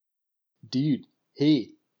Dude, hey.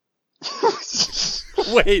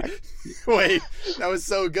 Wait, that was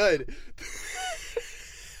so good.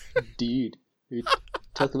 Dude, we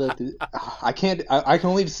talk about this. I can't. I can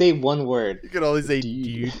only say one word. You can only say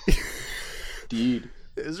Dude. dude. Dude,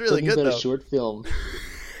 It was really talking good about though. a short film.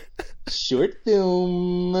 Short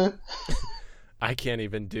film. I can't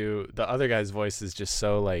even do the other guy's voice. Is just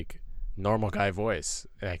so like normal guy voice.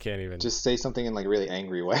 I can't even. Just say something in like a really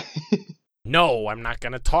angry way. No, I'm not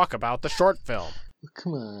gonna talk about the short film.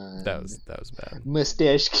 Come on. That was bad.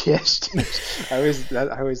 Mustache cast. I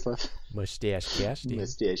always love Mustache casting.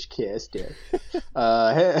 mustache cast.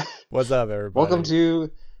 Hey, What's up, everybody? welcome to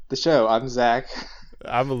the show. I'm Zach,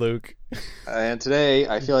 I'm Luke. and today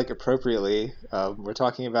I feel like appropriately we're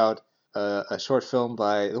talking about a short film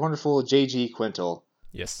by the wonderful J.G. Quintel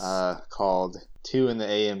Yes. called 2 in the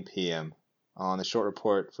AM PM on the short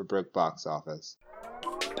report for Broke Box Office.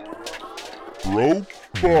 Broke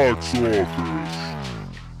box office.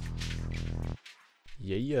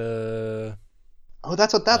 Yeah. Oh,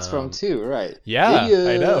 that's what that's from too, right? Yeah,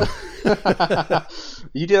 I know.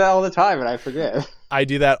 You do that all the time, and I forget. I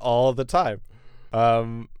do that all the time.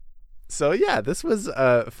 So yeah, this was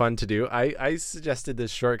fun to do. I suggested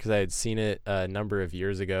this short because I had seen it a number of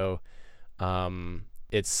years ago.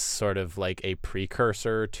 It's sort of like a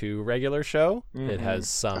precursor to Regular Show. Mm-hmm. It has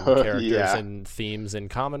some Oh, characters yeah. and themes in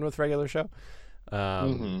common with Regular Show.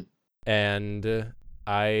 Mm-hmm. And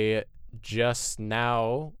I just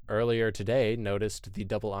now, earlier today, noticed the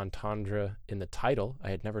double entendre in the title. I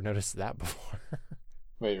had never noticed that before.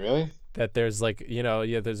 Wait, really? That there's like,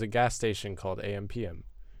 there's a gas station called AM/PM.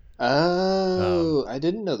 Oh, I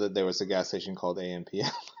didn't know that there was a gas station called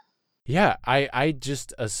AM/PM. Yeah, I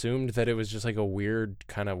just assumed that it was just like a weird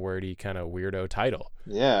kind of wordy kind of weirdo title.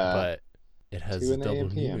 Yeah, But it has 2 a in the double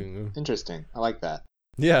AM/PM. meaning. Interesting. I like that.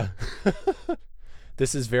 Yeah.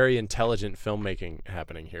 This is very intelligent filmmaking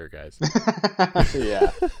happening here, guys.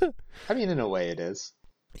 Yeah. I mean, in a way, it is.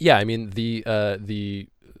 Yeah, I mean the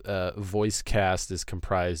voice cast is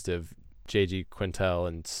comprised of J.G. Quintel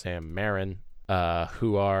and Sam Marin,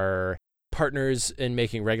 who are partners in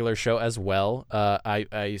making Regular Show as well.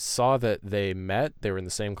 I saw that they met. They were in the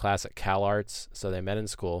same class at Cal Arts, so they met in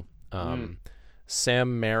school.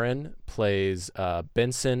 Sam Marin plays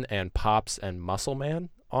Benson and Pops and Muscle Man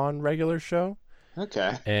on Regular Show.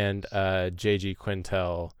 Okay. And J.G.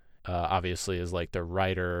 Quintel obviously is like the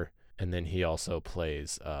writer, and then he also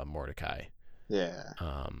plays Mordecai. Yeah.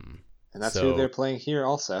 Um, And that's so- who they're playing here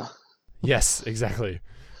also. yes, exactly.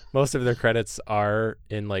 Most of their credits are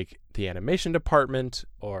in like the animation department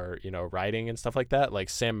or writing and stuff like that. Like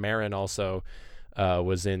Sam Marin also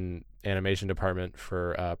was in animation department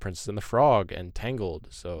for Princess and the Frog and Tangled.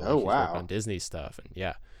 So Oh, he's worked wow. on Disney stuff, and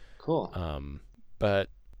yeah. Cool. But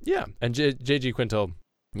yeah, and J.G. Quintel,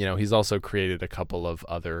 he's also created a couple of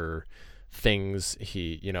other things.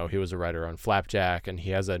 He was a writer on Flapjack, and he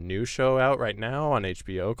has a new show out right now on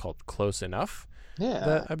HBO called Close Enough. Yeah.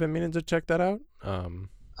 That I've been meaning to check that out.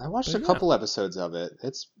 I watched but a couple episodes of it.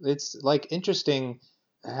 It's like interesting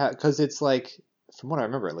because it's like, from what I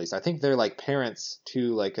remember at least, I think they're like parents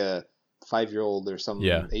to like a 5-year-old or some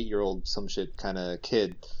 8-year-old some shit kind of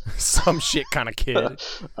kid. Some shit kind of kid.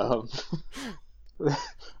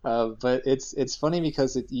 But it's funny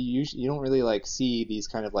because you don't really like see these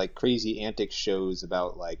kind of like crazy antic shows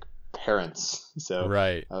about like parents. So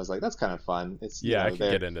Right. I was like, that's kind of fun. It's Yeah, I can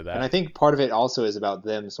get into that. and I think part of it also is about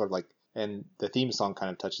them sort of like, and the theme song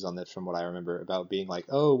kind of touches on this from what I remember about being like,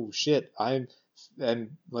 oh shit, I'm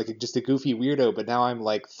like just a goofy weirdo, but now I'm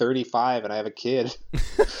like 35 and I have a kid.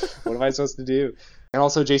 What am I supposed to do? And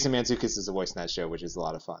also Jason Mantzoukas is a voice in that show, which is a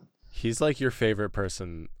lot of fun. He's like your favorite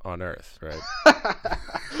person on Earth, right?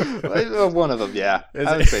 One of them, yeah. Is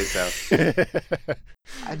I would it? say so.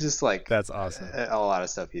 I just like That's awesome. a lot of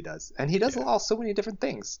stuff he does, and he does so many different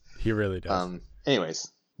things. He really does. Anyways,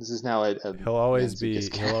 this is now a He'll always be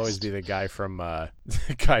Mantzoukas cast. the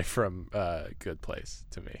guy from Good Place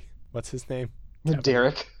to me. What's his name?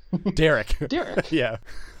 Derek. Derek. Derek. Yeah.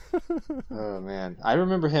 Oh man, I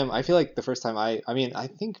remember him. I feel like the first time I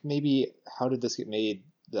think maybe How Did This Get Made?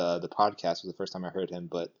 The podcast was the first time I heard him,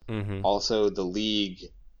 but Mm-hmm. also The League.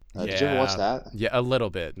 Did you ever watch that? Yeah, a little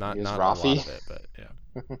bit. Not He was a lot Rafi. of it, but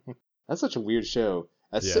yeah. That's such a weird show.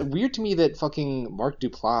 It's Yeah. so weird to me that fucking Mark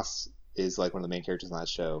Duplass is like one of the main characters on that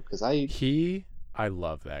show, because I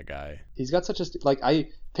love that guy. he's got such a like I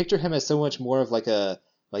picture him as so much more of like a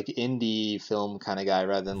like indie film kind of guy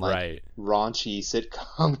rather than like Right. raunchy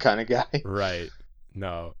sitcom kind of guy. Right.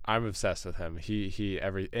 No, I'm obsessed with him.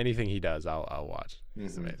 Anything he does, I'll watch.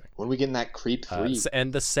 He's amazing. When we get in that Creep 3.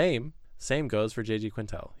 And the same goes for J.G.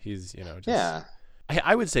 Quintel. He's just, Yeah.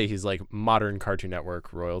 I would say he's like modern Cartoon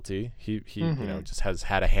Network royalty. He just has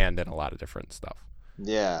had a hand in a lot of different stuff.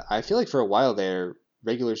 Yeah, I feel like for a while there,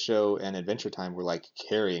 Regular Show and Adventure Time were like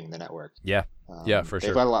carrying the network. Yeah, for sure.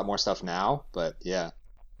 They've got a lot more stuff now, but yeah.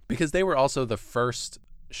 Because they were also the first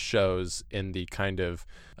shows in the kind of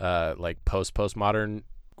like postmodern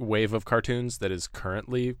wave of cartoons that is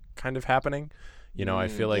currently kind of happening. I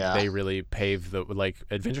feel like they really paved the, like,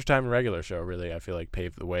 Adventure Time and Regular Show really, I feel like,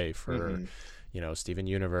 paved the way for, Steven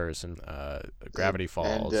Universe and Gravity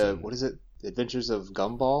Falls. And what is it? Adventures of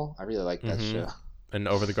Gumball? I really like that show. And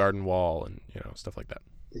Over the Garden Wall and, stuff like that.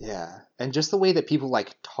 Yeah. And just the way that people,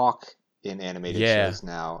 like, talk in animated shows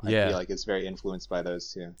now, I feel like it's very influenced by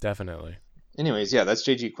those too. Definitely. Anyways, yeah, that's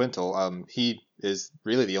J.G. Quintel. He is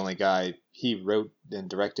really the only guy. He wrote and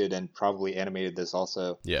directed and probably animated this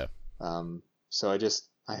also. Yeah. So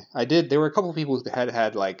I did. There were a couple of people who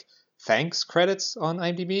had like thanks credits on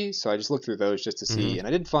IMDb, so I just looked through those just to see, and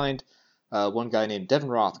I did find one guy named Devin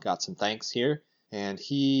Roth got some thanks here, and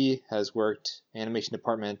he has worked animation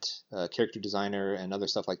department, character designer, and other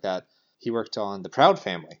stuff like that. He worked on The Proud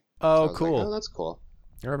Family. Oh, so cool! Like, oh, that's cool.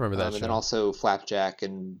 I remember that show. And then also Flapjack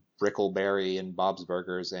and Brickleberry and Bob's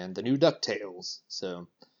Burgers and the new DuckTales. So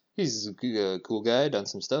he's a cool guy. Done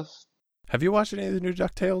some stuff. Have you watched any of the new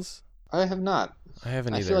DuckTales? I have not. I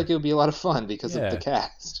haven't either. I feel like it would be a lot of fun because of the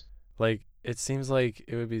cast. Like, it seems like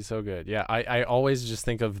it would be so good. Yeah, I always just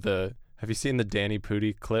think of have you seen the Danny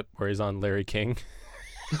Pudi clip where he's on Larry King?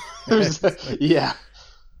 Yeah.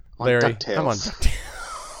 Larry, DuckTales. I'm on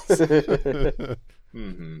DuckTales.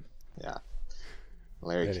 Yeah.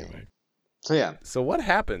 Larry anyway. King. So yeah. So what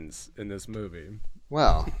happens in this movie?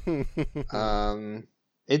 Well,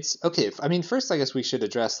 it's okay. I mean, first I guess we should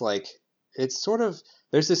address, like, it's sort of,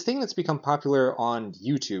 there's this thing that's become popular on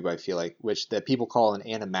YouTube, I feel like, that people call an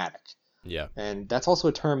animatic. Yeah. And that's also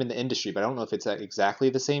a term in the industry, but I don't know if it's exactly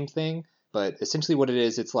the same thing. But essentially what it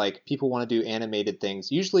is, it's like people want to do animated things.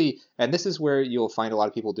 Usually, and this is where you'll find a lot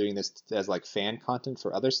of people doing this as like fan content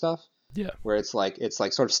for other stuff. Yeah. Where it's like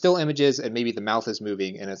sort of still images and maybe the mouth is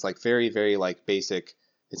moving and it's like very, very like basic.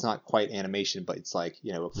 It's not quite animation, but it's like,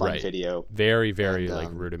 a fun video. Very, very like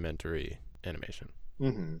rudimentary animation.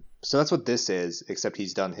 Mm-hmm. So that's what this is, except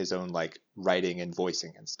he's done his own like writing and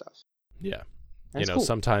voicing and stuff. Yeah. That's cool.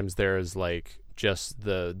 Sometimes there's like just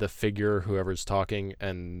the figure, whoever's talking,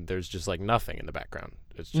 and there's just like nothing in the background.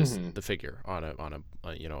 It's just the figure on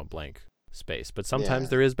a blank space. But sometimes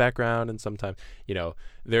there is background, and sometimes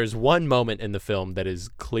there's one moment in the film that is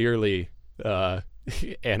clearly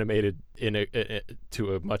animated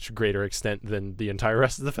to a much greater extent than the entire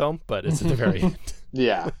rest of the film, but it's at the very end.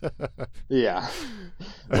 Yeah.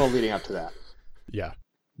 Well, leading up to that. Yeah.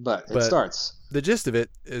 But it starts. The gist of it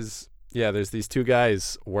is, there's these two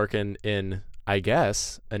guys working in, I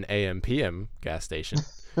guess, an AM/PM gas station.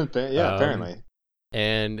 Apparently.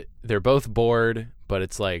 And they're both bored, but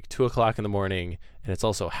it's like 2:00 in the morning, and it's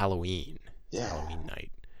also Halloween. It's Halloween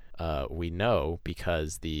night. We know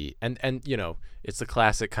because it's the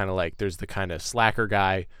classic kind of like, there's the kind of slacker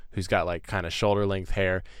guy who's got like kind of shoulder length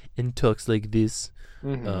hair and talks like this.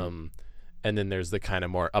 And then there's the kind of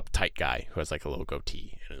more uptight guy who has like a little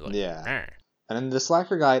goatee. And is like, Argh. And then the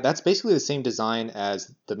slacker guy, that's basically the same design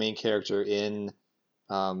as the main character in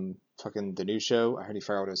fucking the new show. I already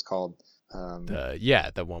forgot what it was called.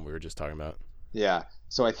 The one we were just talking about. Yeah.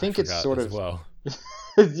 So I think it's sort of... well.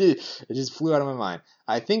 It just flew out of my mind.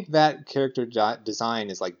 I think that character design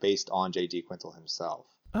is like based on J.G. Quintel himself.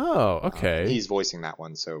 Oh, okay. He's voicing that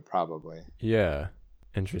one, so probably. Yeah.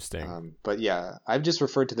 Interesting. But yeah, I've just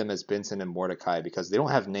referred to them as Benson and Mordecai because they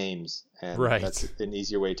don't have names, and that's an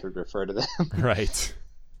easier way to refer to them. Right.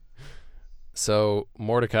 So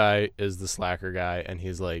Mordecai is the slacker guy, and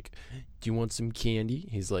he's like, "Do you want some candy?"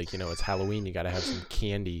 He's like, "It's Halloween. You got to have some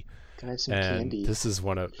candy." Can I have some candy? This is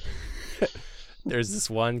one of. There's this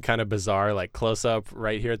one kind of bizarre like close up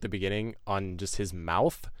right here at the beginning on just his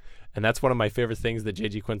mouth, and that's one of my favorite things that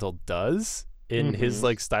J.G. Quintel does in his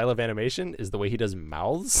like style of animation is the way he does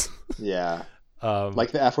mouths. Yeah.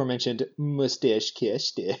 Like the aforementioned mustache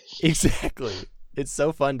kiss dish. Exactly. It's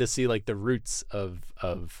so fun to see like the roots of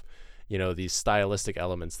these stylistic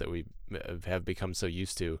elements that we have become so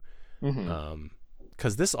used to.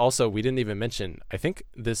 Because this also, we didn't even mention, I think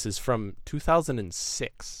this is from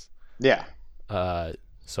 2006. Yeah.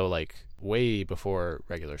 So like way before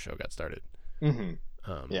Regular Show got started.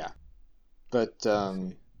 Yeah. But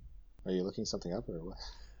are you looking something up or what?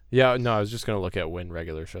 Yeah, no, I was just gonna look at when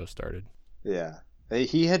Regular Show started. Yeah,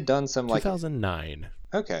 he had done some like 2009.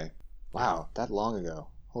 Okay, wow, that long ago.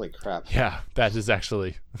 Holy crap. Yeah, that is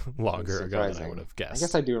actually longer ago than I would have guessed. I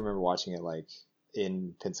guess I do remember watching it like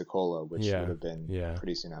in Pensacola, which Yeah, would have been yeah.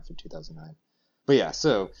 pretty soon after 2009. But yeah,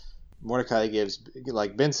 so Mordecai gives,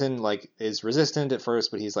 like, Benson, like, is resistant at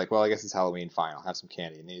first, but he's like, well, I guess it's Halloween, fine, I'll have some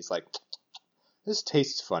candy. And he's like, this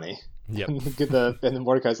tastes funny. Yep. And then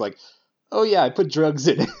Mordecai's like, oh yeah, I put drugs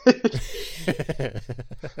in it.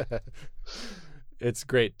 It's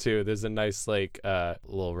great too. There's a nice like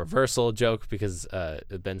little reversal joke because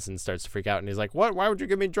Benson starts to freak out and he's like, "What? Why would you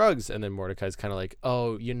give me drugs?" And then Mordecai's kind of like,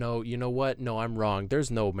 "Oh, you know what? No, I'm wrong.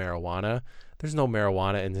 There's no marijuana. There's no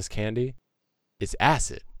marijuana in this candy. It's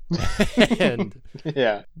acid." And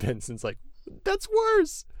Yeah. Benson's like, "That's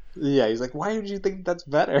worse." Yeah, he's like, why would you think that's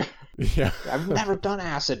better? Yeah. I've never done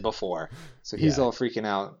acid before. So he's Yeah. all freaking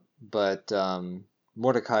out, but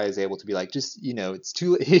Mordecai is able to be like, just, it's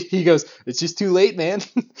too late. He goes, it's just too late, man.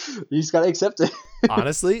 You just gotta accept it.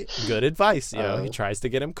 Honestly, good advice. You know, he Uh, tries to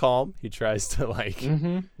get him calm. He tries to like,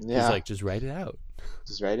 Yeah, he's like, just write it out.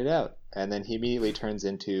 just write it out. And then he immediately turns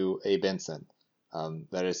into a Benson.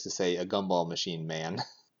 That is to say, a gumball machine man.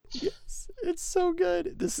 Yes, it's so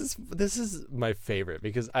good. This is my favorite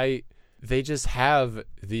because they just have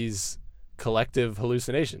these collective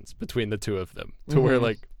hallucinations between the two of them to where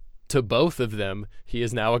like to both of them he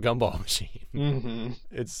is now a gumball machine. Mm-hmm.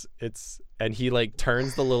 It's and he like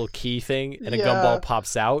turns the little key thing and a Yeah. gumball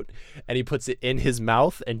pops out and he puts it in his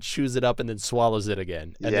mouth and chews it up and then swallows it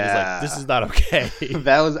again. And then he's like, this is not okay.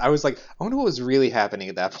 I was like, I wonder what was really happening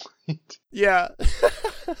at that point. Yeah.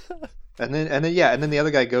 And then the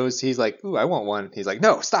other guy goes, he's like, ooh, I want one. He's like,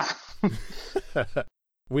 no, stop.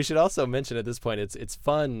 We should also mention at this point it's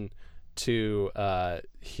fun to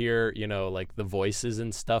hear, like the voices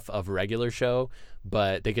and stuff of regular show,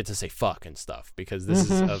 but they get to say fuck and stuff because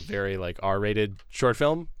this is a very like R-rated short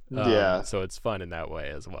film. Yeah. So it's fun in that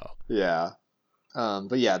way as well. Yeah.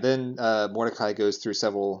 But yeah, then Mordecai goes through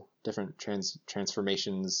several different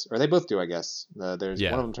transformations, or they both do, I guess. There's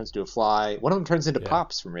one of them turns into a fly. One of them turns into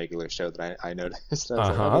Pops from regular show that I noticed. I was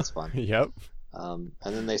like, oh, that's fun. Yep. And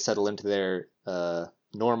then they settle into their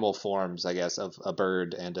normal forms, I guess, of a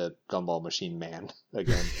bird and a gumball machine man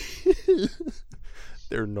again.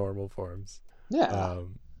 They're normal forms. Yeah.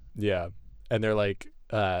 Yeah. And they're like,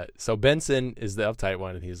 so Benson is the uptight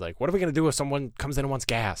one, and he's like, what are we going to do if someone comes in and wants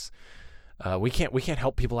gas? We can't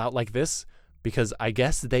help people out like this because I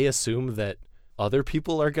guess they assume that other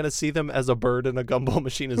people are going to see them as a bird and a gumball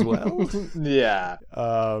machine as well. Yeah.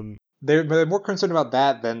 They're more concerned about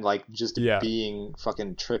that than like just being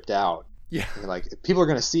fucking tripped out. Yeah. Like people are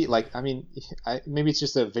going to see, like, I mean, maybe it's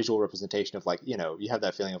just a visual representation of like, you have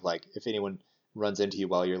that feeling of like, if anyone runs into you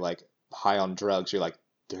while you're like high on drugs, you're like,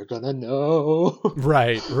 they're gonna know.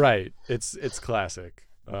 Right. It's classic.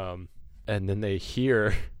 And then they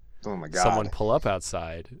hear oh my God, someone pull up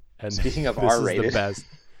outside. And speaking of this R-rated, is the best.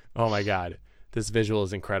 Oh my God. This visual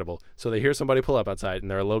is incredible. So they hear somebody pull up outside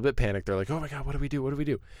and they're a little bit panicked. They're like, oh my God, what do we do? What do we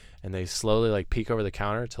do? And they slowly like peek over the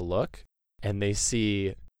counter to look, and they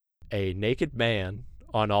see a naked man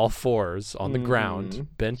on all fours on the ground,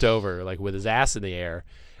 bent over, like with his ass in the air,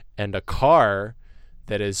 and a car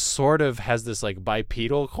that is sort of has this like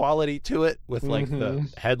bipedal quality to it with like the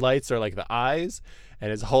headlights or like the eyes,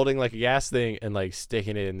 and is holding like a gas thing and like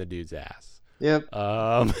sticking it in the dude's ass. Yep.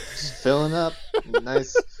 Just filling up.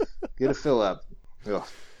 Nice. Get a fill up. Ugh.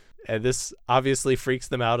 And this obviously freaks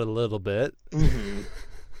them out a little bit. And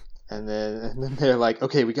then they're like,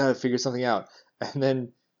 okay, we got to figure something out. And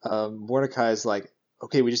then Mordecai's like,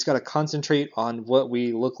 okay, we just got to concentrate on what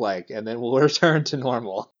we look like, and then we'll return to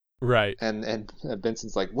normal. Right. And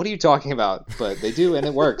Benson's like, what are you talking about? But they do, and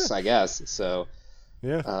it works, I guess. So,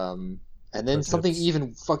 yeah. And then something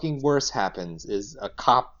even fucking worse happens is a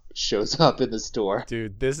cop shows up in the store.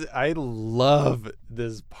 Dude, I love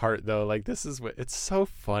this part though. Like this is it's so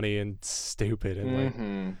funny and stupid, and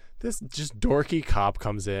like this just dorky cop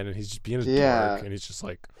comes in and he's just being a dork, and he's just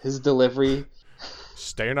like his delivery,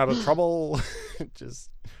 staying out of trouble.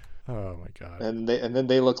 Just oh my God. And then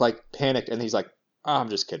they look like panicked, and he's like, oh, I'm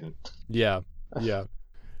just kidding. Yeah.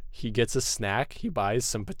 He gets a snack. He buys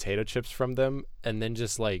some potato chips from them, and then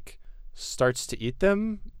just like starts to eat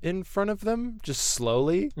them in front of them just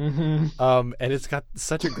slowly. And it's got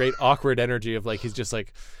such a great awkward energy of like he's just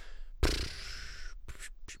like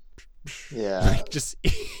like, just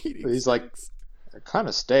eating. He's like, they're kind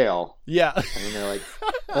of stale. Yeah. And they're like,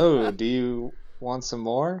 oh, do you want some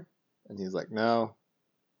more? And he's like, no.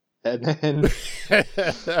 And then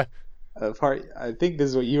I think this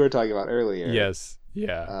is what you were talking about earlier. Yes.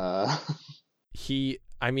 Yeah. He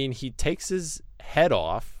takes his head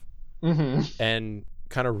off and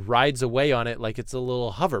kind of rides away on it like it's a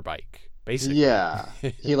little hover bike. basically. Yeah.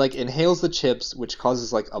 He like inhales the chips, which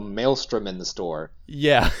causes like a maelstrom in the store,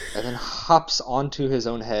 Yeah. and then hops onto his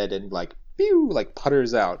own head and like pew, like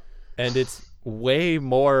putters out. And it's way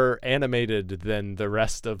more animated than the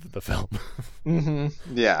rest of the film.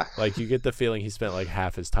 Yeah. Like you get the feeling he spent like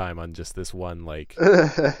half his time on just this one, like,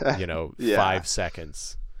 Yeah. 5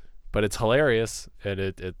 seconds. But it's hilarious, and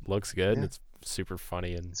it looks good, and it's super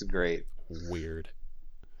funny and It's great. weird.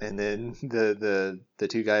 And then the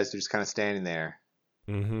two guys are just kind of standing there.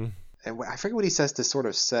 Mm-hmm. And I forget what he says to sort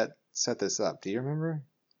of set this up. Do you remember?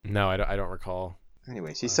 No, I don't recall.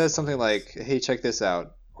 Anyways, he says something like, "Hey, check this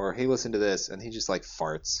out," or "Hey, listen to this," and he just like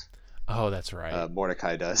farts. Oh, that's right.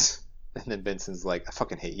 Mordecai does, and then Benson's like, "I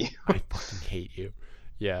fucking hate you." I fucking hate you.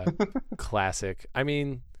 Yeah, classic. I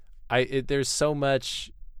mean, there's so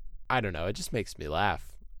much. I don't know. It just makes me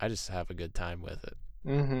laugh. I just have a good time with it.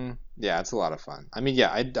 Yeah, it's a lot of fun. I mean,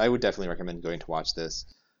 yeah, I would definitely recommend going to watch this.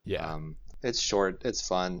 Yeah. It's short, it's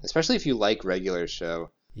fun, especially if you like regular show.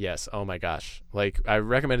 Yes. Oh my gosh. Like I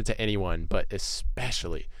recommend it to anyone, but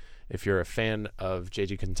especially if you're a fan of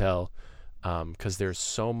J.G. Quintel, because there's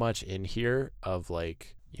so much in here of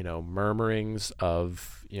like, murmurings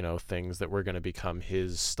of, things that were going to become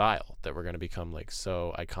his style, that were going to become like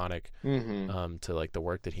so iconic to like the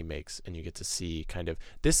work that he makes. And you get to see kind of,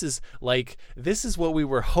 this is what we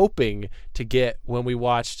were hoping to get when we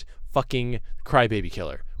watched fucking Crybaby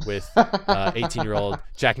Killer with 18-year-old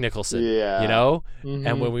Jack Nicholson,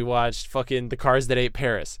 and when we watched fucking The Cars That Ate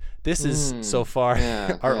Paris. This is so far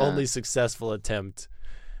our only successful attempt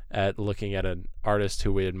at looking at an artist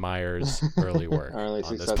who admires early work Our only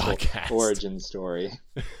on this successful podcast. origin story.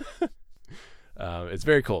 It's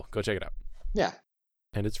very cool. Go check it out. Yeah.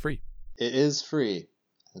 And it's free. It is free,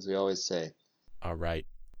 as we always say. All right.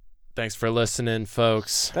 Thanks for listening,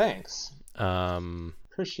 folks. Thanks.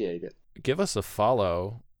 Appreciate it. Give us a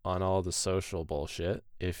follow on all the social bullshit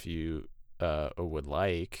if you would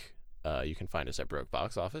like. You can find us at Broke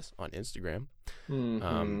Box Office on Instagram.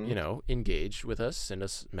 Engage with us, send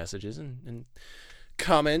us messages and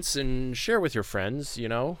comments, and share with your friends.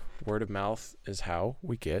 Word of mouth is how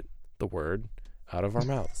we get the word out of our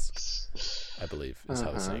mouths, I believe is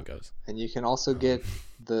how the saying goes. And you can also get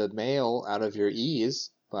the mail out of your ease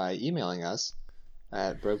by emailing us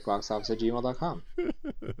at brokeboxoffice@gmail.com. It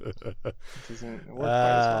doesn't work quite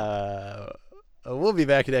as well. We'll be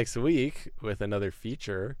back next week with another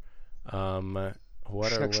feature.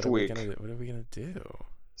 What are we gonna do?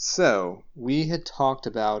 So we had talked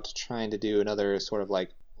about trying to do another sort of like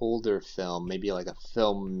older film, maybe like a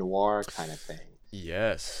film noir kind of thing.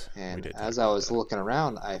 Yes. And as I was looking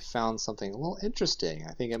around, I found something a little interesting.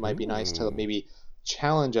 I think it might be nice to maybe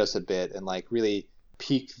challenge us a bit and like really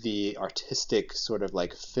pique the artistic sort of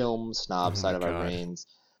like film snob side of our brains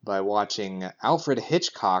by watching Alfred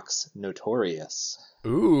Hitchcock's Notorious.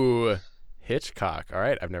 Ooh, Hitchcock. All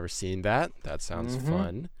right, I've never seen that. That sounds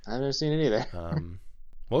fun. I've never seen it either.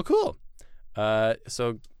 Well, cool.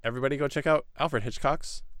 So everybody go check out Alfred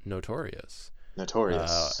Hitchcock's Notorious.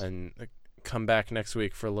 And come back next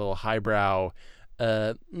week for a little highbrow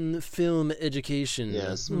film education.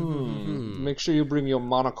 Yes. Make sure you bring your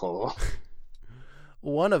monocle.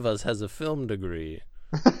 One of us has a film degree.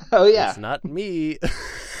 Oh, yeah. It's not me.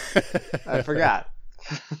 I forgot.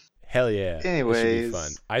 Hell yeah. Anyways. It should be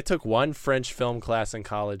fun. I took one French film class in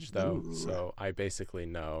college, though, so I basically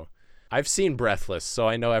know. I've seen Breathless, so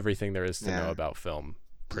I know everything there is to know about film,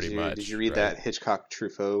 pretty much. Did you read that Hitchcock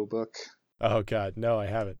Truffaut book? Oh, God. No, I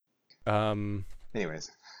haven't. Anyways.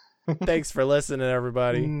 Thanks for listening,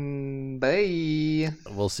 everybody. Bye.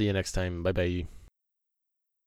 We'll see you next time. Bye-bye.